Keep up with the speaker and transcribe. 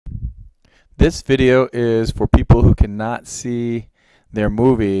This video is for people who cannot see their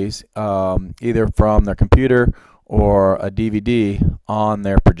movies either from their computer or a DVD on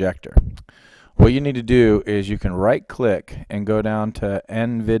their projector. What you need to do is you can right click and go down to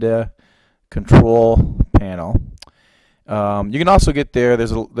NVIDIA control panel. You can also get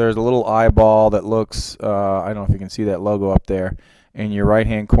there's a little eyeball that looks I don't know if you can see that logo up there in your right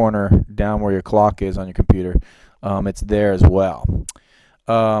hand corner down where your clock is on your computer. It's there as well.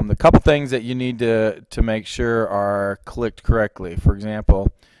 The couple things that you need to make sure are clicked correctly. For example,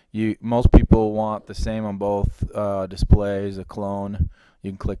 most people want the same on both displays, a clone.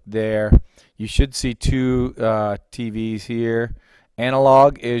 You can click there. You should see two TVs here.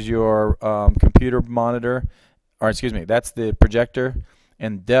 Analog is your computer monitor, or excuse me, that's the projector,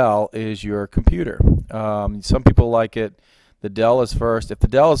 and Dell is your computer. Some people like it. The Dell is first. If the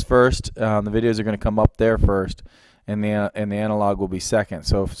Dell is first, the videos are going to come up there first, and the analog will be second.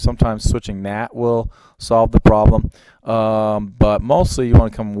 So sometimes switching that will solve the problem. But mostly you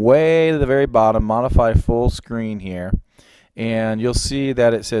want to come way to the very bottom, modify full screen here, and you'll see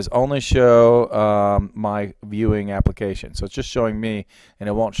that it says only show my viewing application. So it's just showing me, and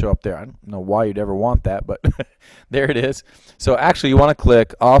it won't show up there. I don't know why you'd ever want that, but there it is. So actually you want to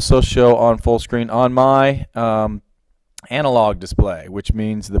click also show on full screen on my analog display, which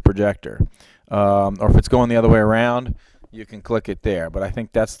means the projector. Or if it's going the other way around, you can click it there. But I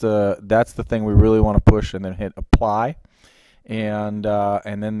think that's the thing we really want to push, and then hit apply, and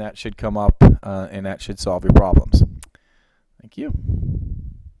then that should come up, and that should solve your problems. Thank you.